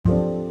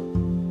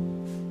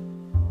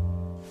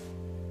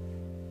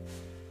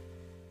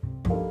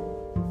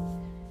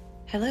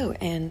Hello,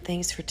 and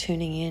thanks for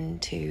tuning in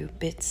to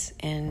Bits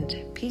and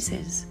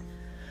Pieces,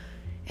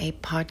 a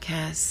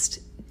podcast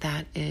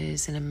that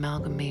is an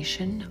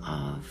amalgamation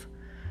of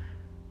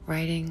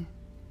writing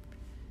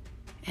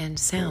and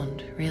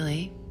sound,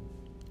 really.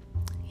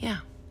 Yeah.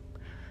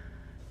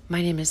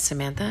 My name is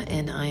Samantha,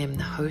 and I am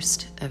the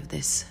host of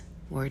this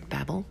word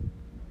babble.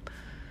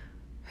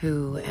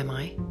 Who am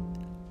I?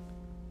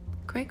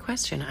 Great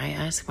question. I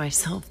ask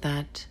myself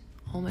that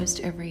almost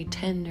every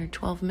 10 or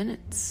 12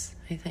 minutes,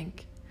 I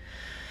think.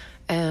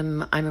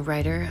 I'm a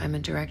writer, I'm a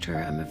director,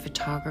 I'm a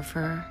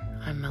photographer,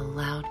 I'm a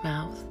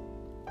loudmouth.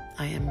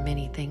 I am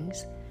many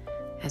things,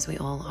 as we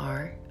all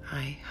are,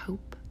 I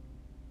hope.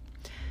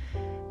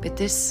 But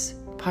this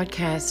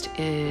podcast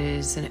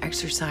is an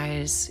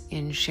exercise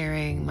in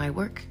sharing my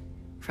work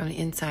from the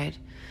inside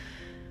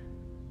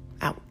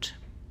out.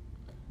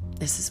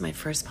 This is my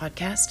first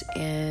podcast,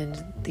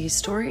 and these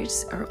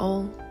stories are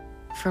all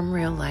from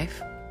real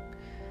life.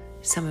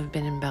 Some have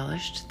been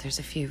embellished. There's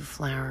a few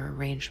flower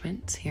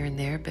arrangements here and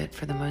there, but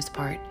for the most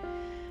part,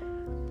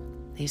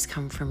 these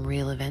come from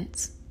real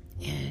events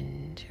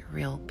and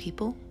real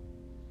people.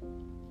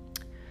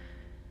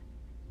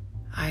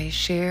 I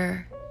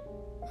share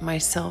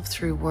myself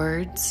through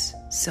words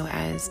so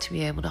as to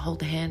be able to hold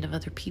the hand of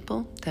other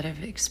people that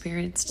have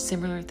experienced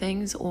similar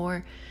things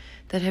or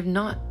that have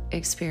not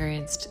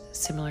experienced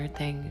similar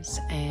things,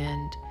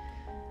 and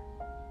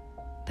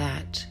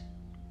that,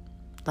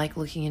 like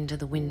looking into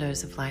the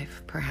windows of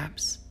life,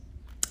 perhaps.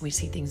 We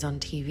see things on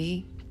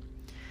TV,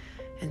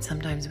 and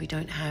sometimes we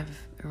don't have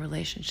a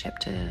relationship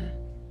to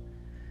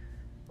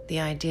the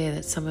idea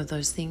that some of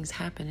those things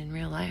happen in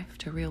real life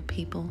to real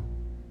people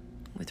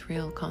with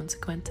real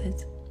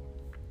consequences.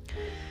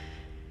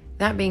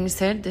 That being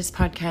said, this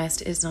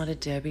podcast is not a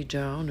Debbie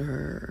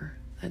Downer.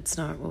 That's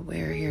not what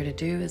we're here to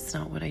do. It's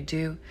not what I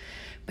do.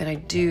 But I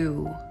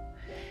do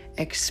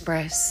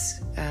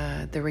express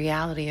the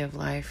reality of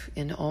life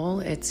in all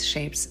its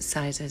shapes,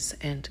 sizes,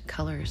 and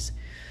colors.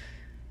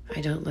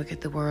 I don't look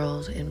at the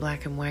world in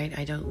black and white.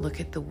 I don't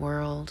look at the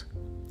world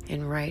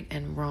in right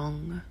and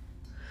wrong.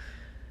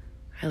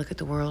 I look at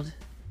the world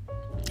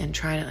and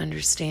try to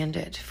understand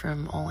it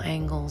from all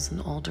angles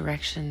and all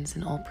directions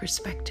and all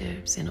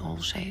perspectives, in all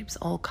shapes,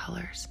 all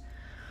colors,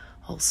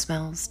 all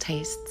smells,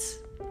 tastes,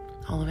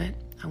 all of it.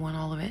 I want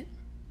all of it.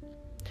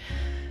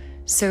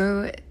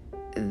 So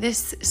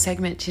this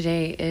segment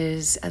today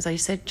is, as I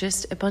said,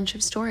 just a bunch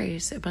of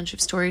stories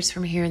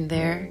from here and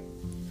there.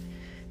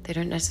 They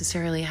don't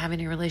necessarily have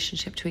any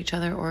relationship to each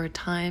other or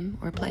time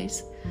or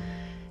place,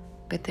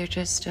 but they're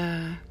just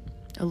a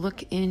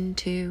look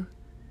into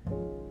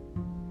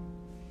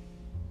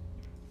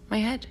my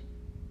head.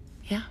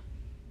 Yeah.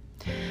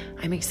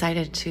 I'm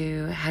excited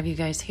to have you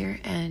guys here,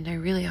 and I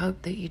really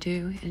hope that you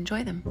do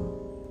enjoy them.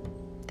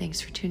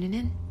 Thanks for tuning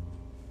in.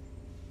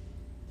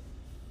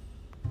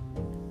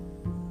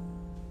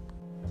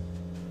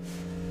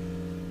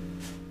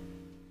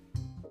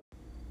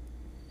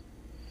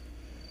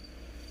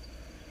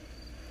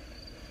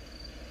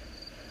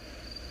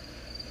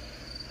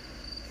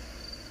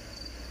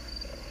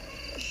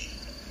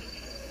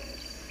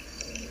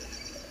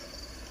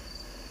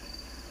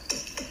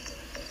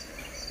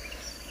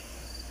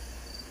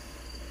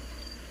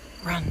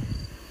 Run.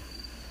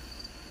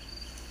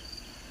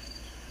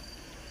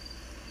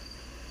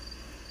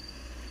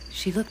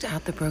 She looked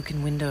out the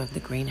broken window of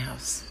the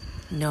greenhouse,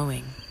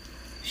 knowing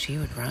she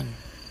would run.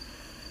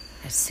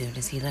 As soon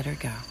as he let her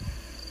go,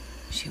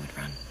 she would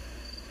run.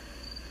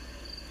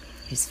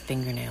 His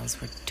fingernails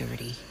were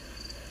dirty.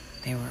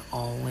 They were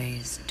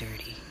always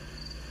dirty.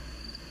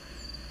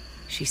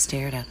 She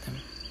stared at them,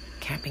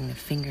 capping the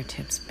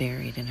fingertips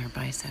buried in her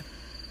bicep.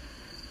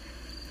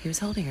 He was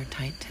holding her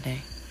tight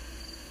today.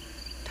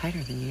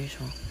 Tighter than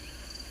usual.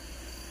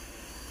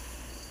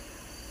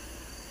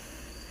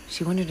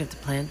 She wondered if the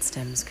plant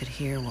stems could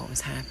hear what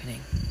was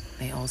happening.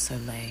 They also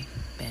lay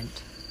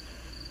bent,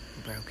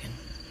 broken,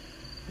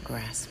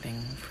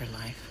 grasping for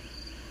life.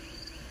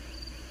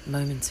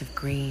 Moments of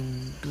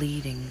green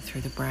bleeding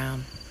through the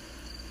brown.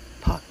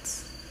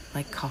 Pots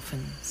like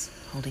coffins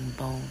holding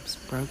bulbs,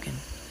 broken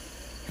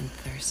and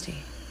thirsty.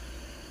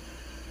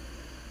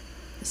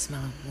 The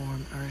smell of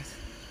warm earth,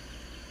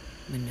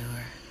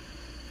 manure,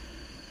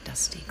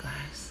 dusty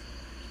glass,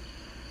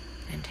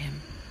 and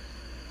him.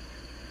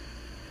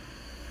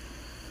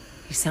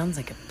 He sounds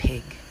like a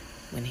pig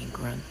when he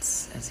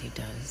grunts as he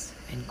does,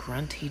 and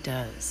grunt he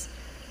does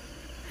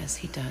as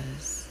he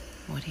does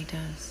what he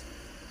does.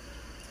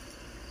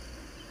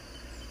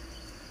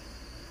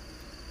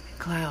 A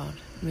cloud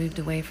moved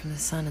away from the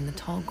sun, and the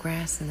tall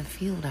grass in the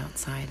field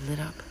outside lit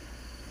up,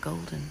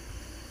 golden.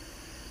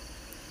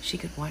 She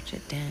could watch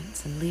it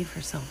dance and leave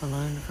herself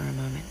alone for a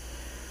moment,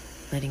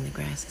 letting the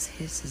grasses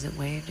hiss as it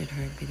waved at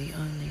her be the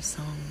only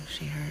song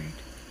she heard.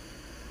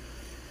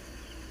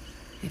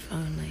 If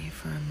only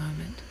for a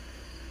moment,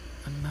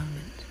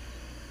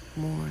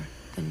 more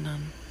than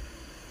none.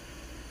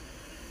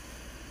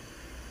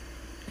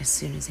 As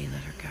soon as he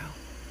let her go,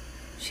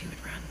 she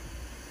would run.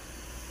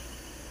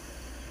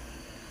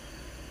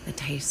 The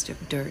taste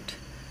of dirt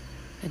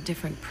a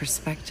different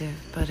perspective,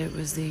 but it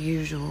was the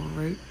usual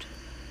route.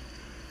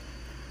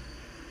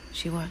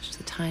 She watched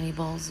the tiny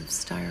balls of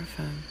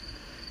styrofoam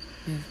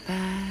move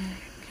back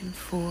and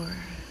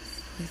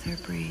forth with her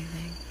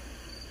breathing.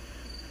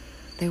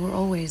 They were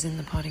always in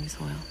the potting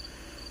soil,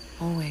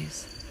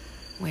 always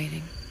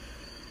waiting.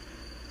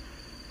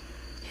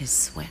 His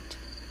sweat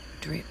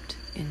dripped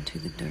into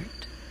the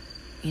dirt,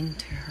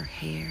 into her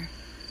hair,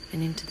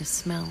 and into the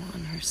smell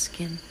on her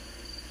skin.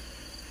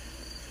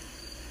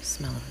 The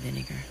smell of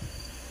vinegar,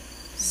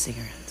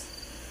 cigarettes,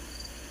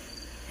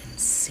 and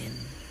sin.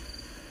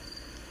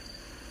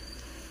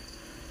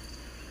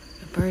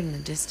 A bird in the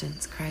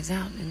distance cries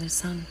out in the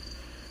sun.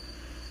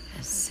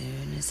 As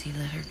soon as he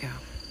let her go,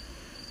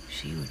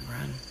 she would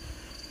run.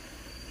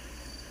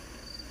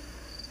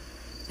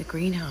 The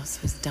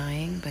greenhouse was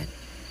dying, but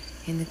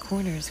in the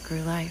corners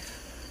grew life.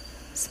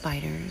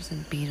 Spiders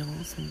and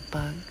beetles and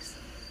bugs.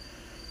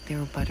 There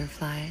were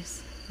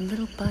butterflies and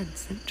little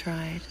buds that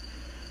dried,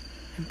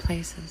 and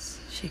places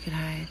she could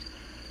hide.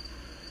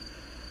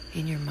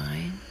 In your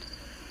mind,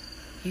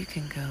 you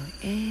can go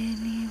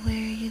anywhere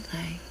you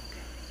like.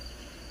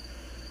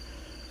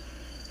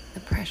 The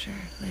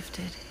pressure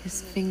lifted,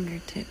 his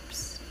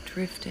fingertips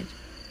drifted.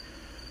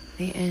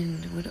 The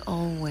end would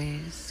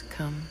always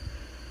come.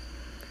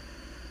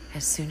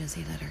 As soon as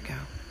he let her go,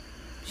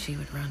 she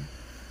would run.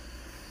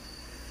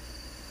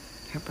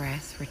 Her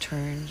breath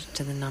returned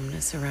to the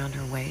numbness around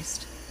her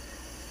waist,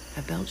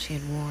 a belt she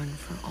had worn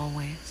for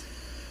always.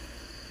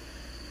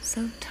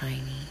 So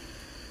tiny,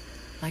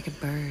 like a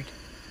bird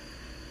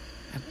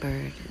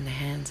in the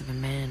hands of a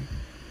man.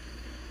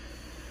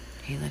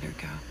 He let her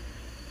go,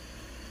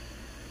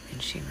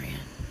 and she ran.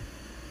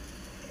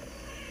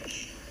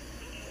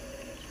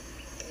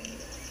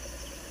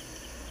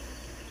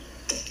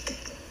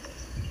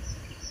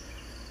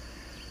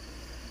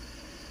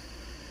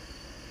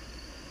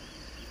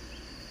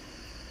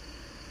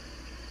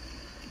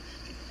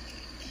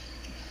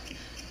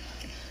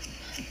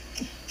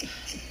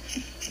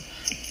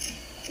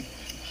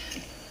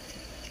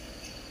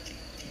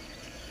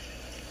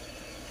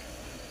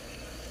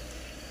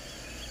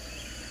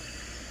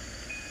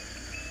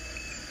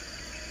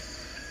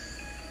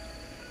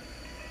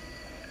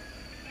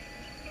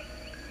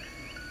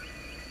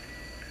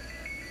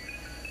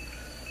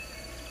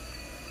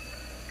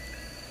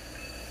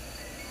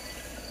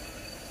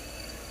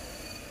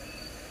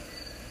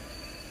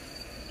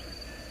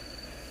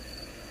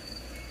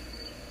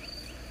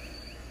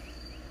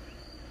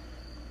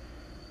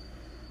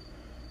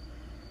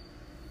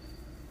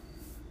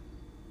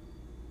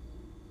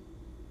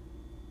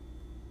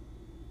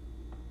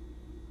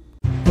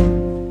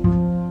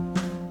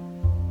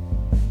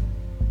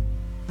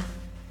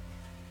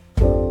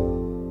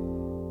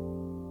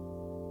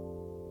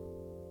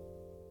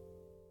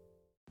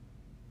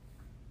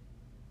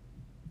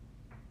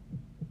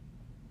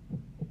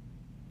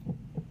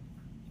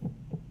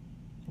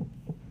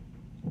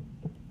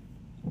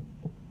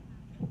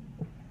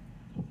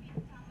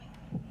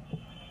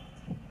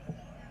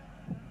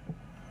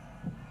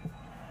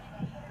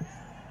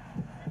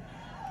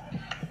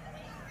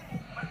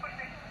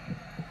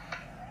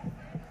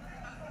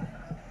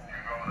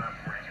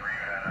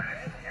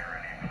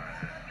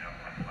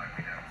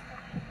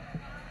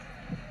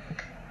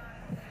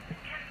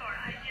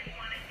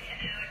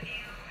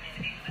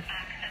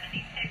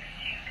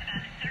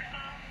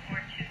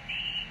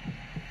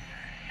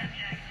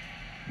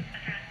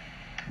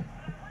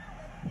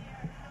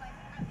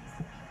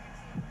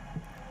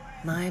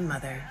 My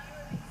mother.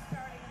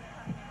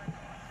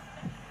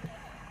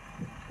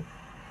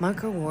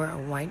 Marco wore a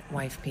white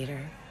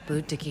wife-beater,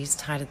 blue dickies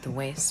tied at the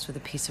waist with a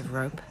piece of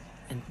rope,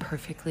 and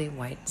perfectly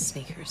white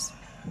sneakers.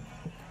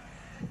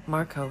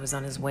 Marco was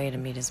on his way to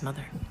meet his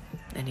mother,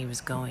 and he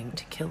was going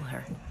to kill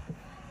her.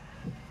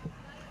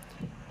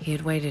 He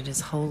had waited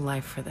his whole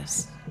life for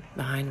this,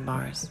 behind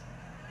bars,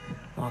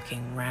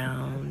 walking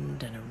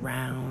round and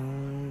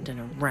around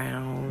and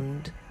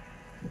around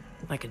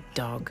like a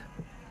dog,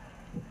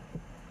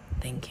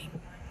 thinking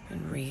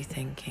and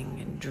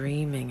rethinking and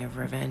dreaming of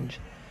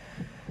revenge.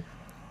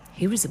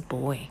 He was a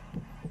boy,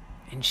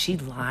 and she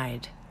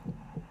lied.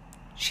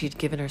 She had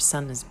given her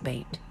son as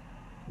bait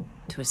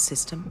to a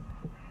system,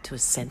 to a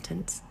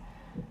sentence,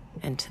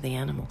 and to the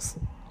animals.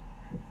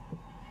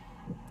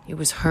 It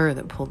was her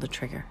that pulled the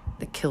trigger,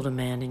 that killed a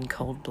man in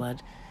cold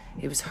blood.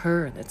 It was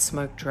her that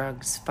smoked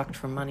drugs, fucked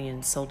for money,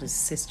 and sold his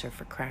sister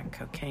for crack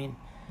cocaine.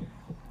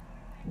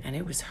 And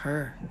it was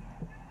her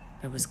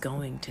that was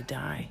going to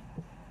die.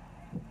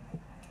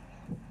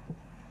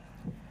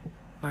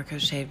 Marco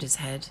shaved his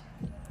head,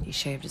 he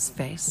shaved his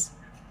face,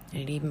 and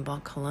he'd even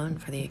bought cologne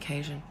for the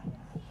occasion.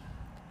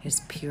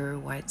 His pure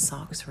white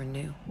socks were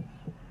new,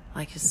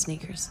 like his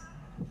sneakers.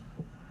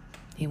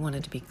 He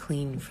wanted to be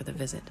clean for the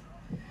visit.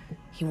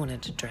 He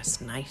wanted to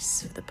dress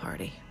nice for the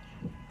party.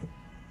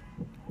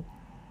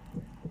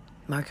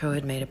 Marco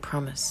had made a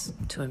promise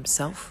to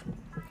himself,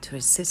 to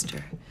his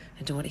sister,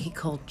 and to what he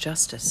called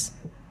justice.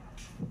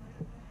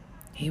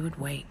 He would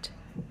wait.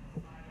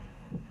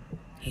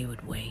 He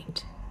would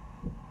wait.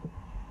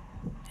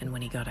 And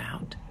when he got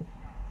out,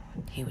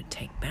 he would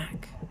take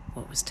back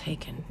what was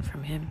taken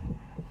from him.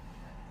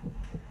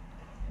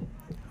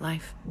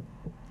 Life.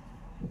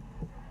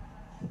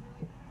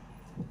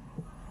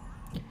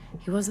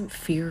 He wasn't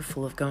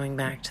fearful of going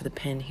back to the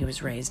pen he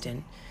was raised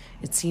in.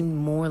 It seemed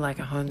more like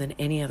a home than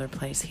any other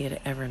place he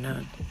had ever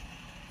known.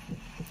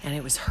 And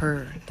it was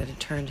her that had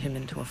turned him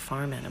into a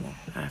farm animal,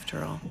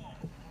 after all.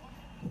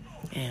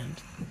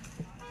 And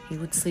he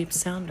would sleep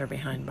sounder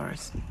behind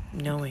bars,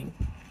 knowing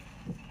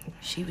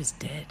she was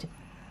dead.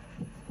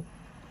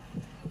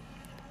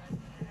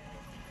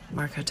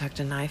 Marco tucked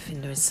a knife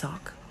into his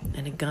sock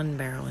and a gun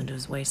barrel into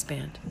his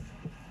waistband.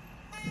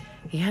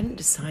 He hadn't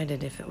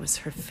decided if it was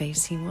her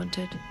face he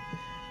wanted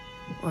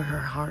or her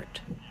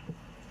heart.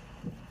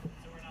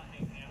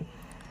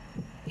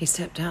 He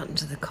stepped out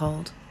into the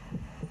cold,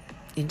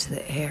 into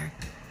the air,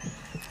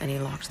 and he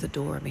locked the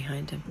door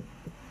behind him.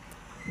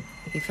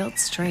 He felt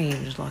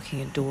strange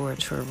locking a door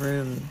to a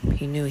room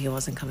he knew he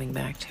wasn't coming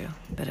back to,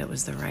 but it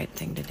was the right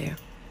thing to do.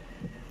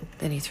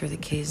 Then he threw the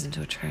keys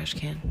into a trash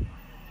can.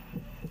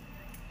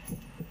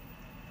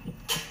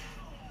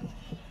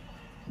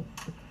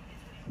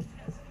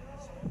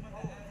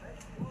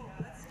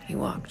 He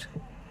walked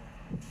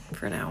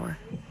for an hour.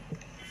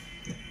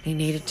 He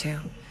needed to.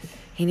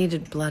 He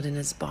needed blood in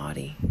his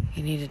body.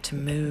 He needed to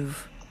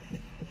move.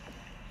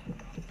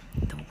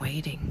 The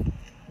waiting,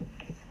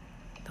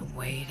 the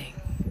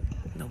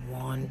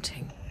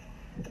wanting,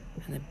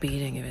 and the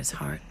beating of his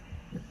heart.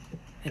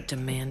 It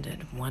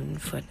demanded one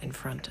foot in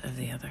front of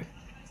the other.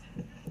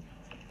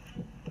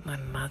 My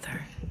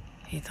mother,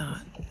 he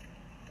thought.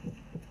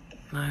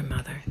 My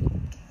mother.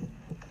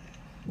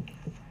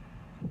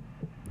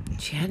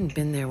 She hadn't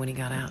been there when he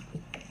got out,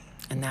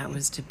 and that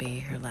was to be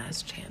her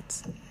last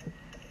chance.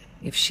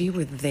 If she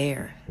were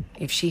there,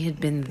 if she had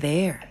been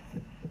there,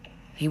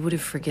 he would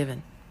have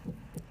forgiven.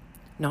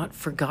 Not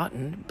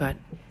forgotten, but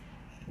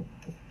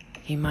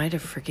he might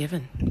have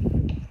forgiven.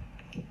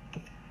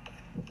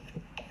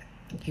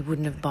 He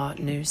wouldn't have bought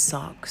new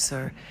socks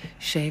or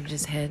shaved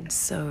his head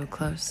so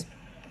close.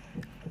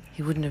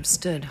 He wouldn't have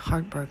stood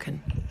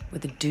heartbroken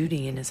with a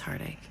duty in his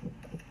heartache.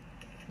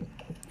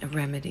 A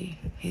remedy,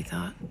 he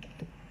thought.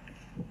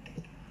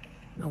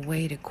 A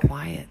way to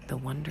quiet the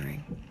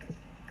wondering.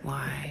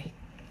 Why?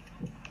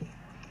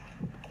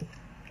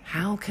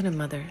 How can a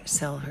mother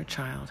sell her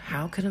child?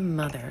 How can a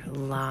mother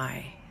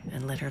lie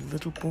and let her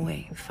little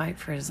boy fight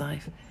for his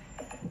life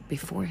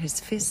before his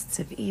fists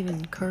have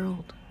even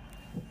curled?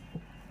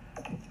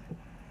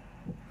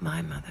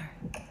 My mother,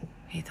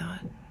 he thought.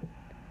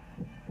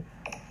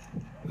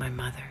 My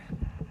mother.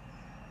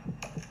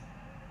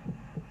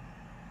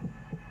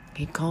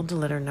 He called to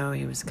let her know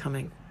he was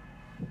coming,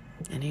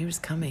 and he was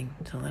coming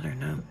to let her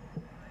know.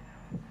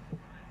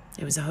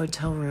 It was a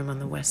hotel room on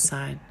the west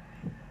side,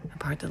 a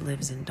part that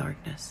lives in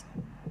darkness,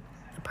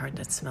 a part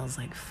that smells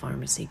like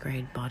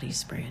pharmacy-grade body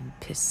spray and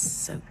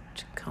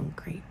piss-soaked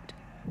concrete.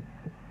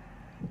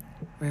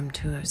 Room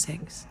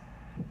 206.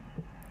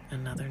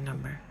 Another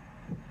number.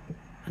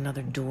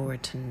 Another door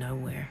to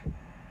nowhere.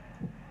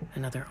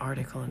 Another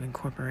article of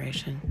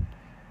incorporation.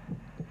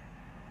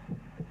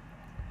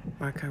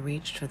 Marco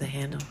reached for the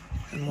handle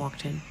and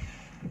walked in.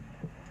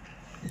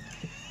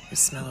 The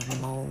smell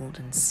of mold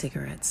and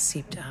cigarettes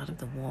seeped out of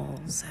the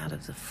walls, out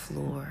of the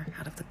floor,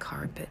 out of the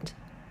carpet,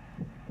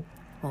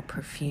 while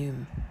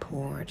perfume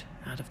poured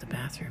out of the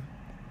bathroom.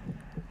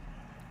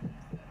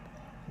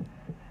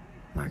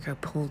 Marco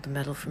pulled the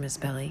metal from his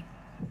belly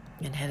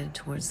and headed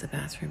towards the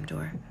bathroom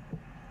door.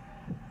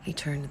 He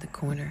turned to the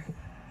corner,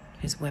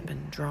 his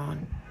weapon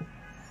drawn,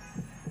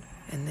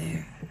 and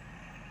there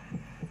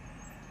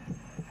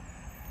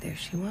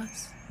she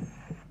was.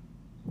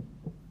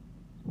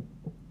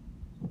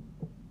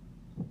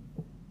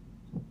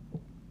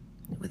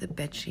 With a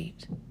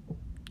bedsheet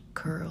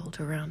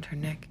curled around her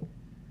neck,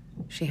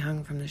 she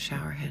hung from the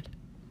shower head,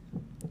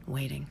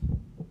 waiting.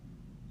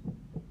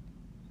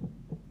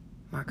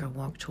 Marco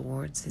walked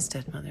towards his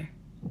dead mother.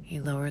 He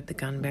lowered the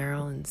gun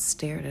barrel and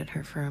stared at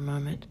her for a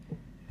moment.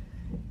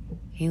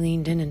 He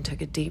leaned in and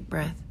took a deep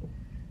breath,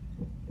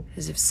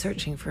 as if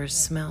searching for a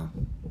smell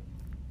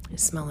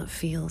that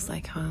feels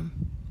like home.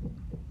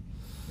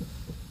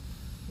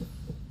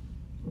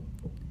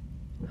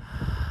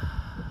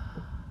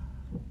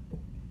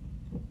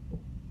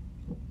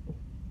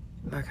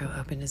 Marco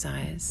opened his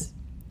eyes,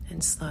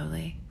 and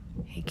slowly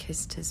he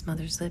kissed his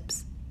mother's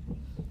lips.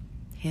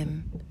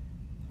 Him,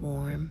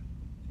 warm,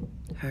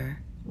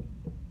 her,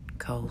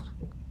 cold.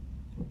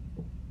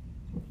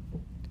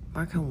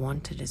 Marco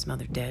wanted his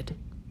mother dead,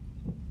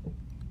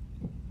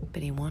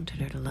 but he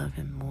wanted her to love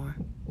him more.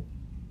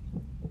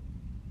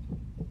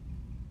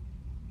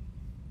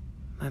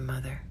 My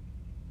mother,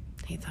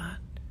 he thought.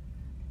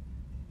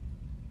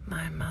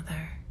 My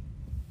mother.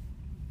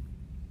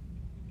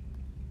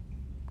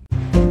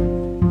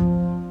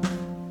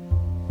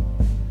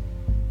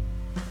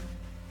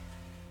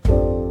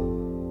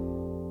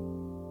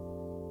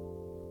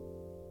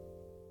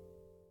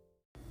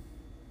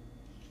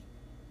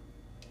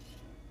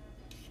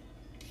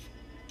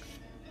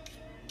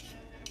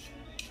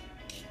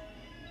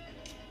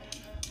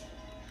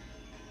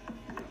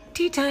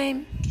 Tea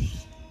time.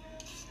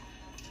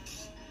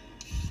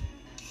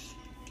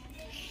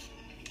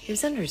 It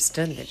was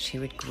understood that she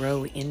would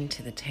grow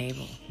into the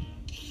table,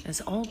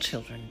 as all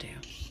children do.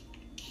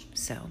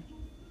 So,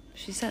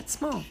 she sat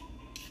small,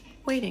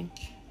 waiting.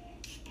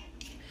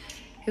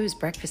 It was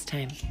breakfast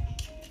time,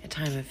 a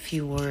time of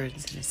few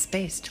words and a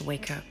space to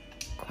wake up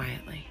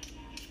quietly.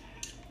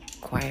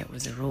 Quiet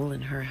was a rule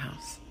in her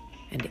house,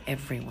 and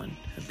everyone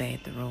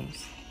obeyed the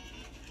rules.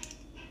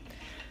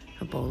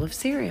 A bowl of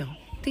cereal,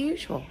 the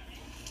usual.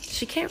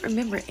 She can't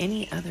remember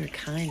any other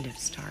kind of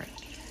start.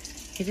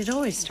 It had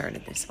always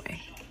started this way,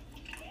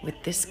 with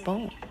this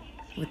bowl,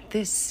 with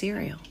this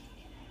cereal.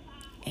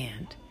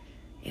 And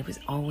it was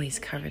always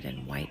covered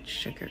in white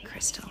sugar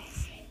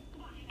crystals.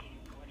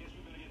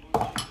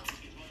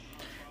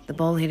 The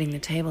bowl hitting the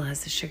table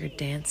has the sugar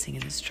dancing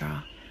in the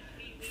straw,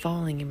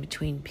 falling in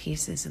between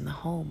pieces, and the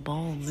whole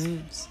bowl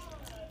moves.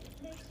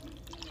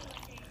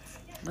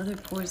 Mother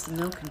pours the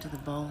milk into the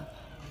bowl.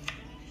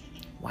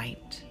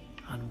 White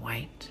on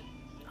white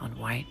on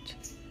white.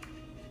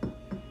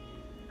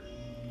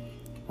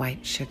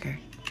 White sugar,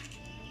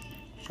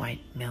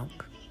 white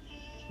milk,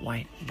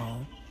 white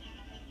bowl.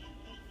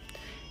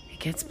 It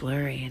gets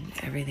blurry and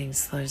everything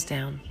slows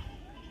down.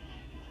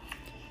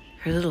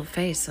 Her little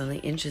face only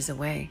inches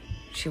away.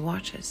 She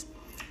watches.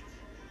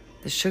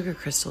 The sugar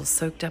crystals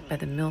soaked up by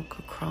the milk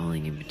are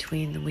crawling in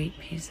between the wheat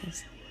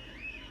pieces.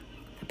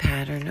 The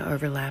pattern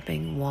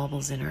overlapping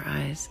wobbles in her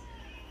eyes.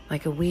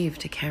 Like a weave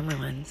to camera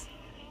lens,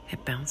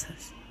 it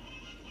bounces.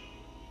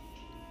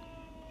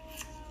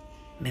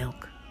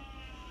 Milk.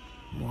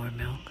 More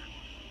milk.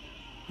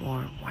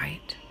 More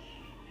white.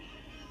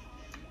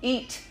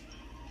 Eat!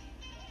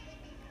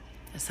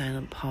 A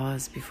silent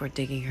pause before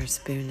digging her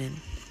spoon in,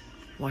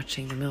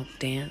 watching the milk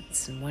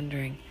dance and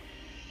wondering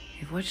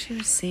if what she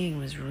was seeing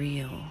was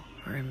real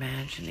or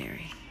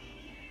imaginary.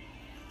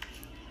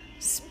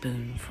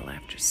 Spoonful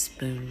after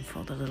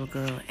spoonful, the little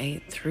girl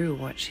ate through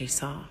what she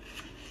saw.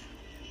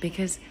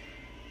 Because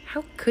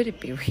how could it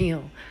be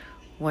real,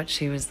 what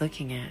she was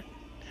looking at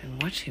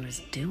and what she was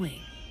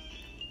doing?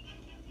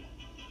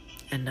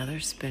 Another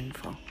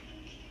spoonful.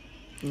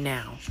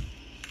 Now,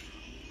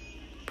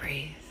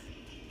 breathe.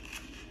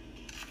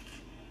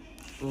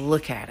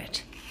 Look at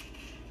it.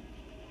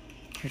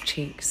 Her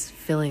cheeks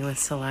filling with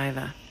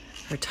saliva,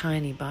 her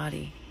tiny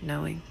body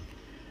knowing.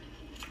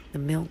 The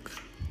milk,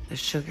 the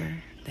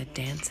sugar, the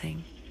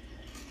dancing.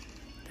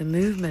 The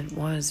movement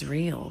was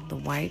real. The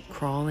white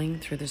crawling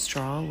through the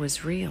straw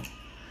was real.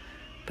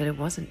 But it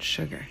wasn't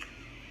sugar.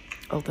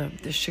 Although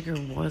the sugar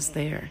was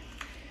there,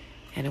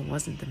 and it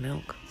wasn't the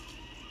milk.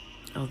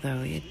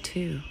 Although it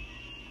too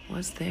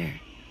was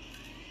there.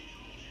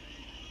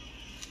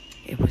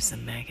 It was the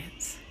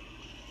maggots.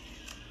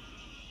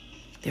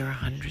 There were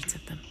hundreds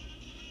of them.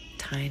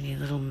 Tiny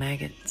little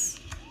maggots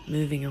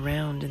moving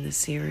around in the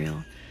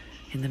cereal,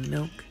 in the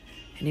milk,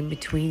 and in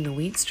between the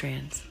wheat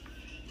strands.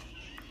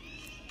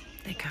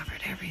 They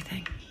covered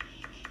everything.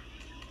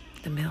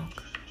 The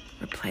milk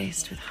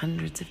replaced with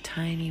hundreds of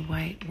tiny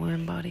white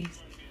worm bodies,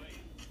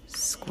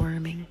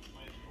 squirming,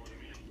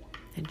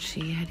 and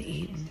she had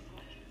eaten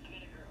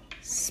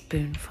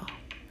spoonful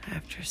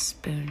after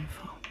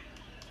spoonful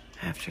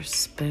after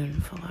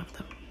spoonful of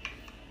them.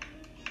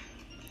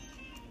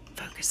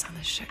 Focus on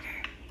the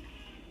sugar.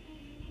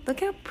 Look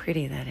how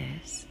pretty that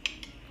is.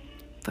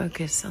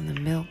 Focus on the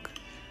milk.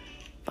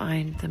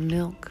 Find the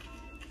milk.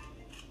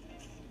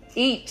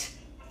 Eat.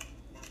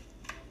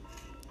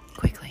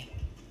 Quickly.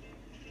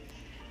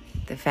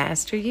 The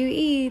faster you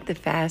eat, the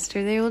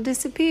faster they will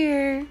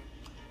disappear.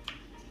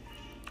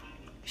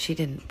 She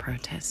didn't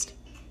protest,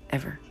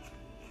 ever.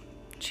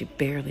 She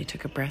barely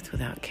took a breath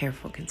without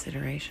careful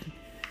consideration.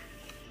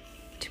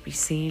 To be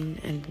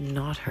seen and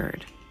not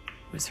heard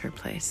was her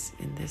place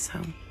in this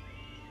home.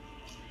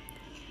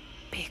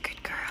 Be a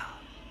good girl.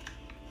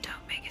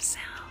 Don't make a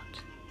sound.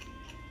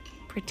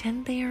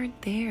 Pretend they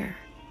aren't there.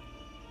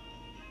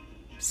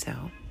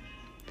 So,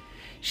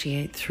 she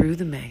ate through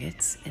the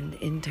maggots and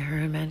into her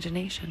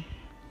imagination.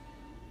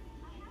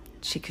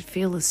 She could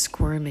feel the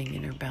squirming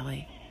in her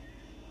belly,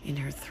 in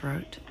her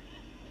throat,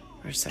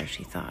 or so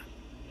she thought.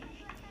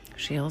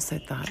 She also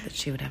thought that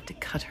she would have to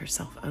cut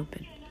herself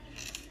open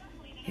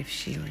if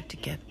she were to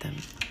get them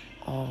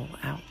all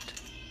out.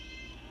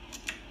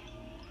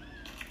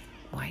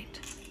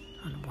 White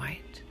on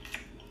white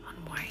on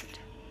white.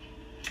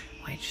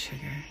 White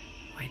sugar,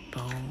 white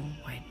bowl,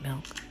 white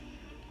milk,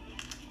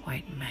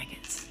 white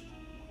maggots.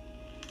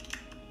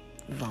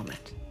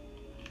 Vomit.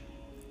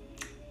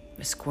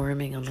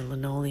 Squirming on the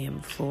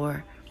linoleum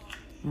floor.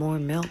 More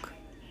milk.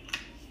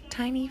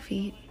 Tiny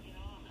feet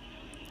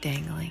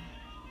dangling.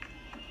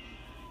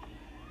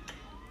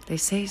 They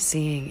say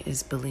seeing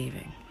is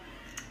believing,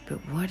 but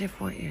what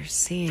if what you're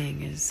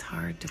seeing is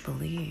hard to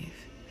believe?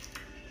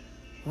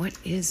 What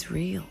is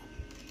real?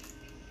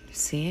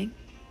 Seeing?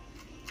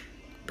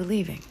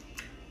 Believing.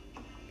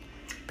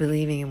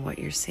 Believing in what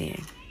you're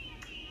seeing.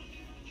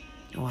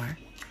 Or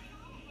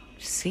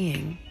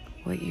seeing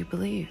what you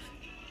believe.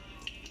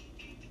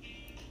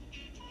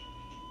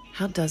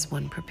 How does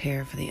one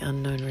prepare for the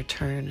unknown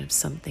return of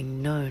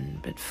something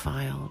known but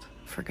filed,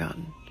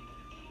 forgotten?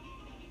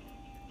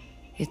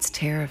 It's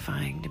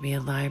terrifying to be a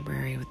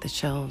library with the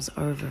shelves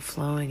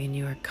overflowing and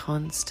you are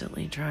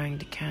constantly trying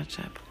to catch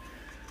up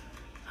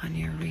on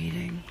your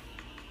reading.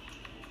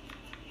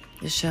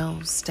 The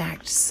shelves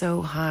stacked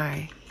so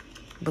high,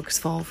 books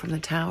fall from the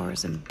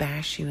towers and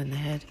bash you in the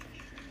head,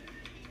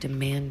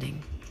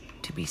 demanding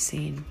to be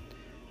seen,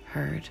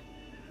 heard,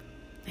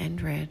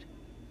 and read.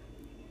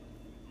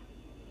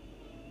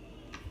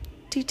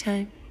 Tea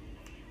time.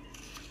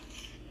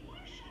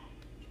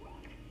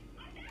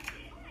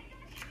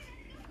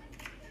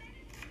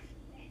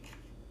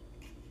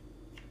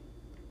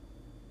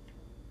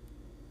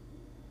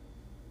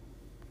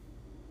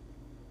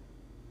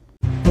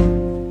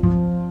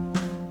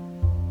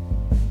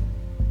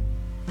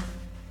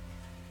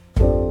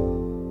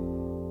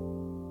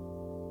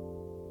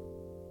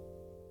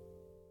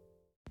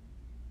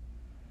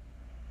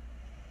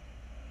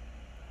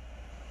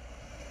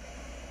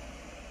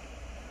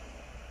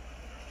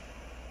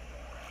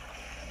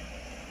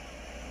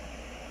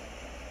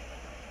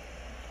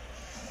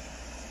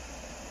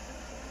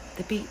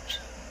 The beach.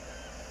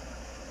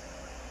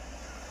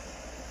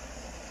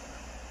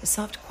 A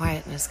soft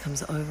quietness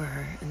comes over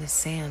her, and the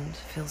sand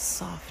feels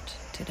soft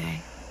today.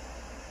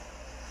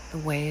 The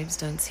waves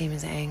don't seem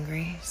as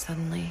angry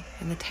suddenly,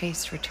 and the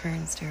taste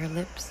returns to her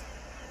lips,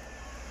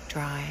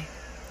 dry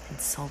and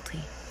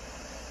salty,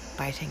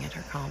 biting at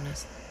her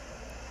calmness.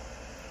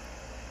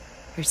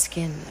 Her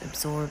skin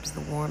absorbs the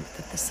warmth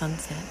of the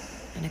sunset,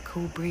 and a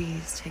cool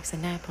breeze takes a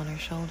nap on her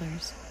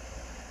shoulders.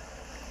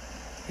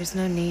 There's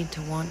no need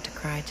to want to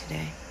cry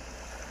today,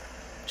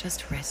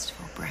 just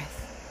restful breath.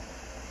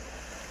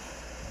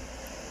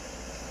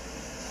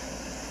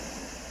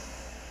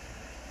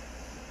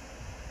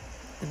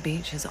 The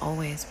beach has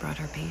always brought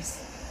her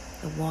peace.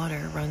 The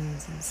water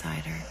runs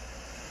inside her.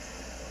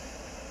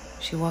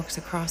 She walks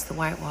across the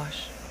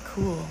whitewash,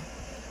 cool,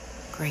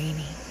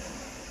 grainy.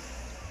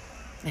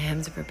 The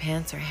hems of her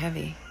pants are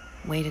heavy,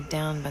 weighted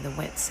down by the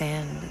wet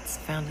sand that's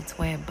found its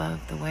way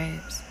above the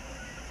waves.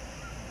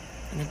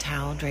 And the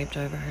towel draped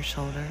over her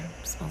shoulder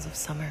smells of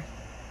summer,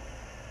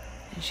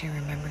 and she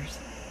remembers.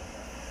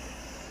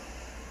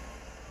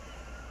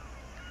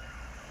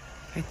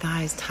 Her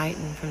thighs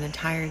tighten from the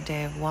tired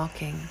day of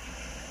walking,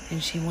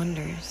 and she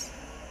wonders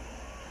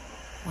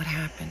what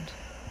happened.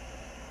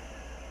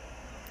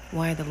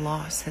 Why the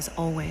loss has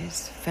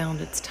always found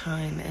its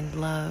time and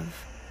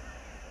love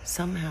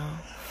somehow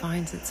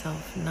finds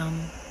itself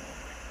numb.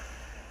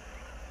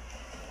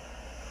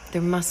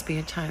 There must be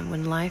a time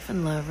when life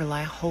and love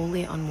rely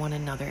wholly on one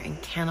another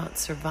and cannot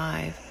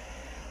survive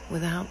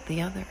without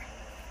the other.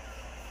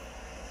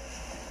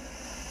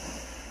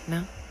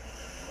 No?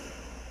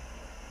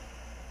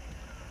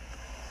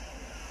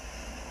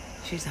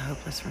 She's a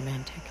hopeless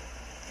romantic.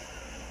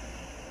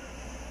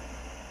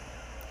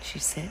 She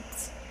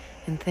sits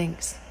and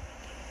thinks,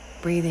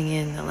 breathing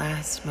in the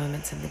last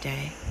moments of the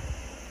day.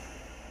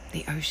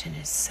 The ocean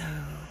is so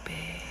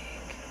big.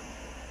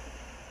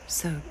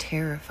 So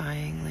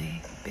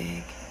terrifyingly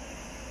big.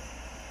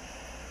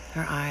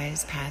 Her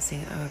eyes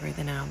passing over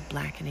the now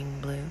blackening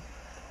blue.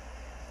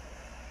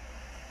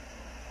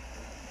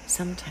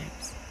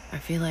 Sometimes I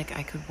feel like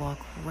I could walk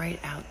right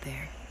out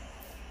there,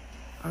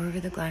 over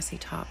the glassy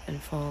top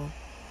and fall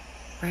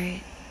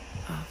right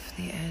off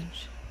the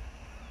edge.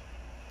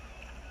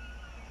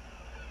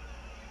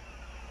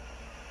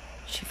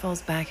 She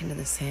falls back into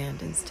the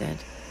sand instead,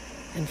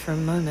 and for a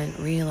moment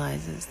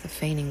realizes the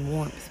feigning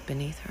warmth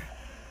beneath her.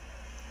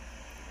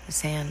 The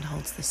sand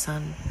holds the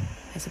sun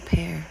as a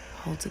pear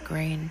holds a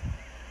grain.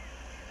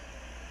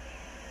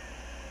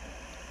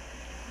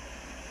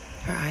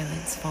 Her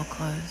eyelids fall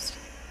closed.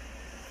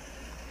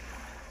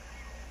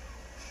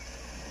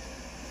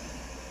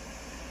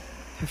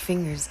 Her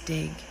fingers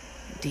dig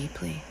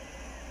deeply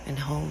and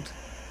hold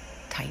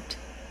tight,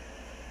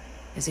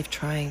 as if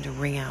trying to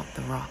wring out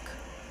the rock.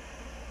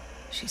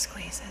 She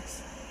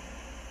squeezes.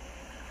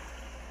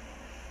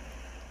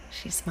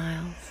 She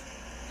smiles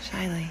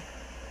shyly,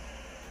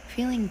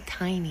 feeling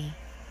tiny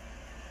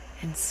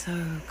and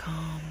so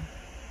calm.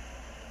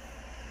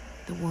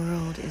 The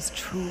world is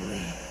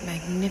truly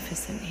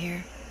magnificent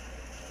here,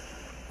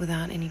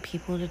 without any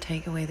people to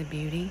take away the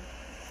beauty,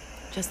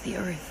 just the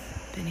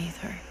earth beneath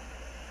her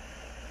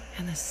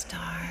and the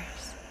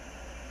stars.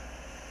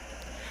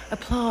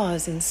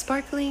 Applause in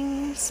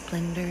sparkling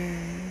splendor.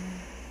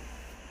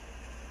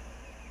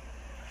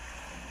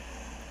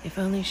 If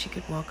only she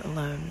could walk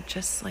alone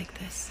just like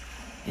this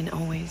and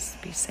always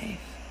be safe.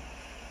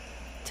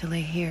 To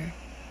lay here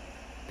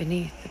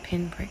beneath the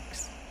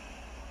pinpricks.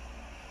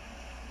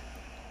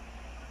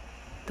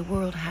 The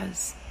world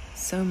has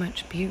so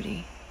much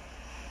beauty,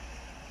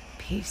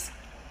 peace,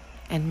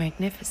 and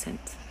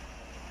magnificence.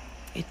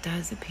 It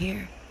does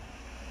appear,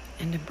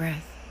 and a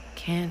breath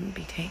can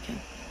be taken,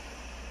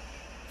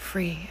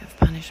 free of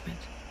punishment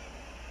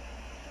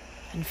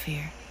and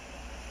fear.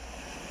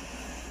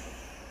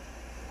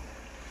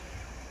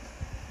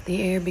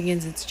 The air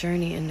begins its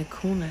journey into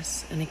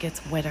coolness, and it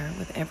gets wetter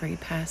with every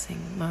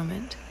passing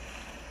moment.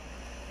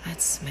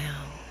 That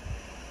smell,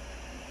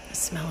 the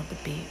smell of the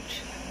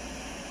beach,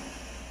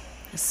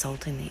 the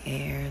salt in the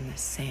air and the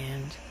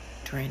sand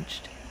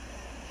drenched.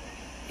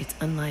 It's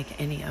unlike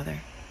any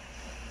other.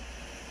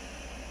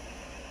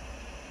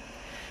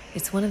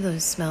 It's one of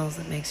those smells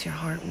that makes your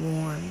heart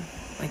warm,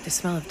 like the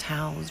smell of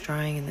towels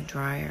drying in the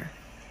dryer,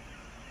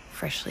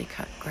 freshly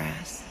cut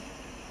grass,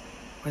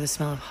 or the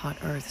smell of hot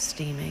earth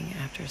steaming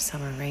after a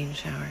summer rain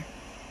shower.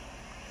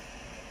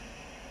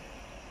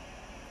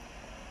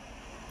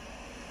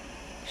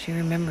 She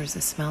remembers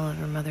the smell of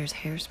her mother's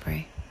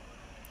hairspray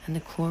and the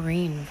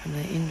chlorine from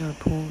the indoor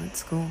pool at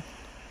school.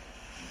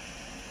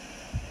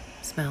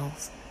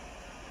 Smells.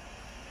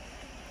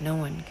 No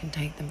one can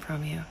take them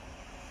from you.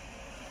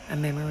 A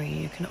memory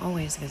you can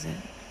always visit,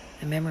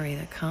 a memory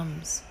that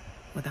comes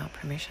without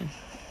permission,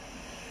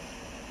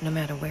 no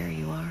matter where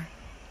you are.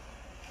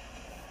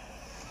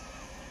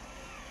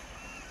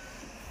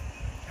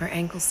 Her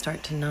ankles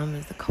start to numb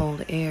as the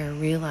cold air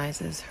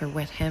realizes her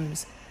wet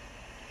hems.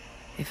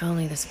 If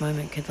only this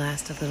moment could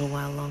last a little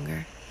while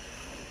longer.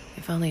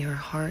 If only her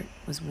heart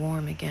was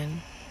warm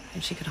again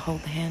and she could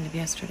hold the hand of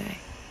yesterday.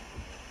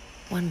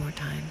 One more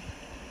time.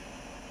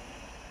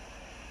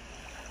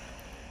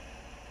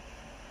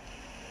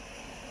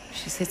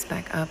 She sits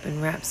back up and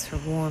wraps her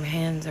warm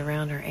hands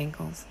around her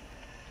ankles,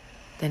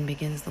 then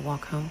begins the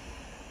walk home.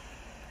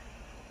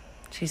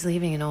 She's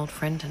leaving an old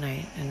friend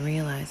tonight and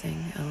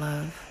realizing a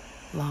love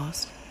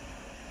lost.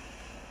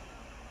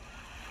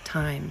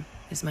 Time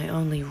is my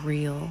only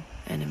real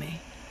enemy.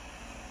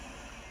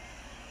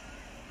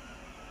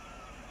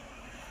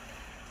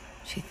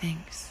 She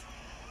thinks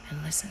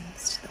and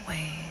listens to the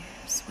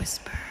waves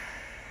whisper.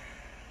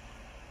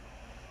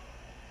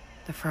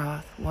 The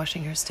froth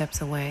washing her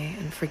steps away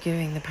and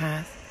forgiving the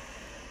path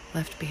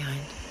left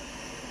behind.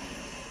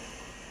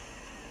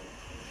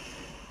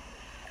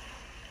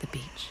 The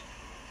beach.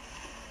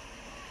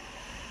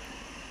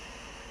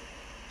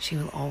 She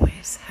will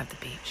always have the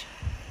beach.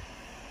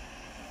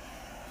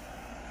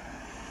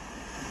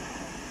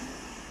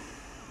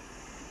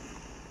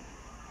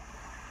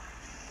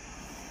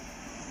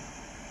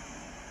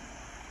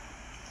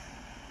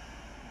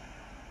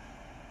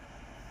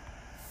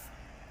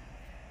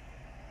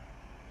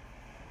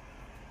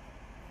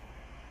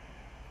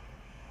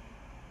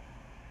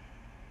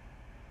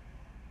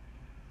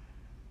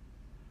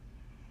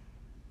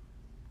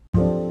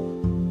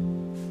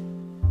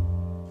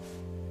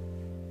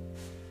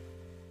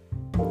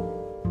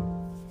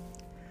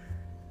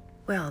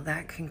 Well,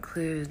 that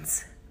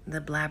concludes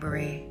the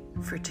blabbery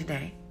for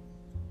today.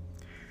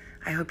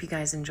 I hope you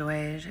guys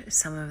enjoyed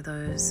some of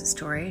those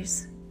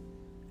stories.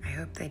 I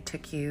hope they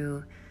took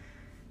you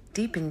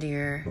deep into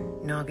your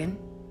noggin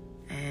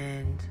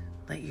and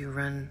let you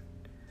run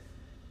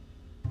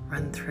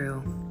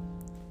through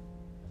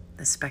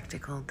the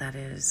spectacle that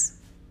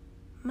is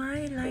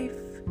my life.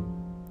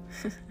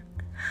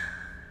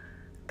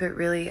 But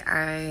really,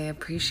 I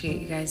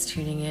appreciate you guys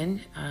tuning in.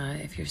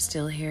 If you're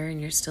still here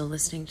and you're still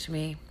listening to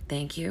me,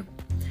 thank you.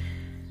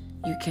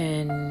 You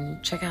can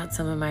check out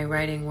some of my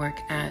writing work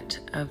at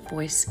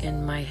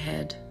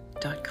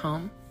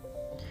avoiceinmyhead.com.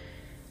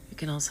 You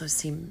can also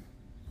see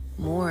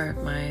more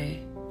of my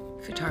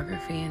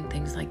photography and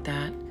things like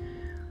that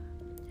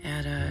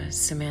at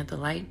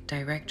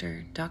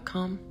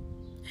SamanthaLightDirector.com.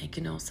 You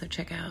can also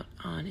check out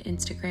on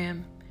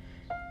Instagram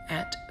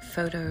at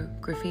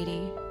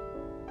photograffiti,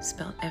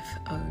 spelled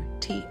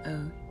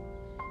Photograffitti.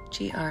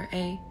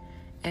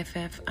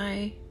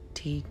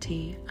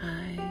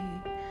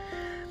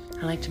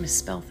 I like to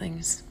misspell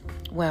things.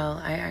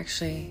 Well, I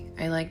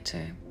like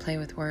to play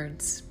with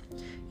words.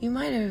 You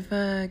might have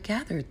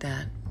gathered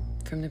that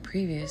from the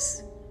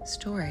previous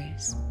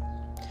stories.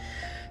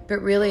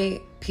 But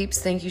really,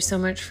 peeps, thank you so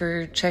much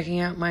for checking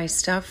out my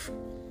stuff.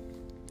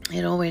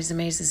 It always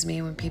amazes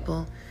me when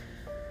people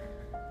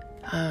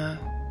have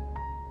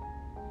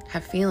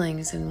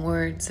feelings and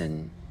words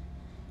and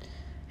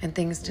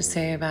things to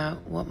say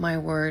about what my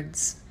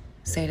words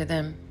say to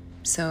them.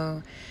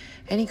 So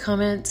any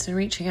comments and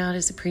reaching out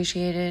is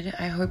appreciated.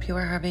 I hope you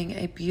are having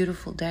a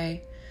beautiful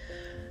day.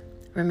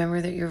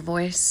 Remember that your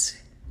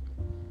voice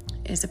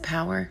is a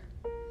power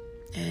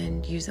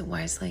and use it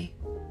wisely.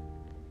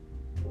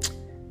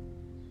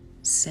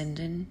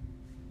 Sending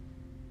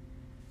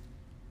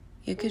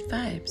you good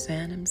vibes,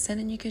 man. I'm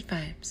sending you good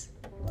vibes.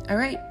 All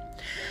right.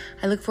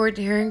 I look forward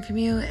to hearing from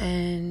you,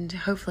 and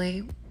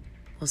hopefully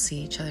we'll see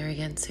each other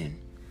again soon.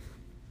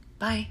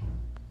 Bye.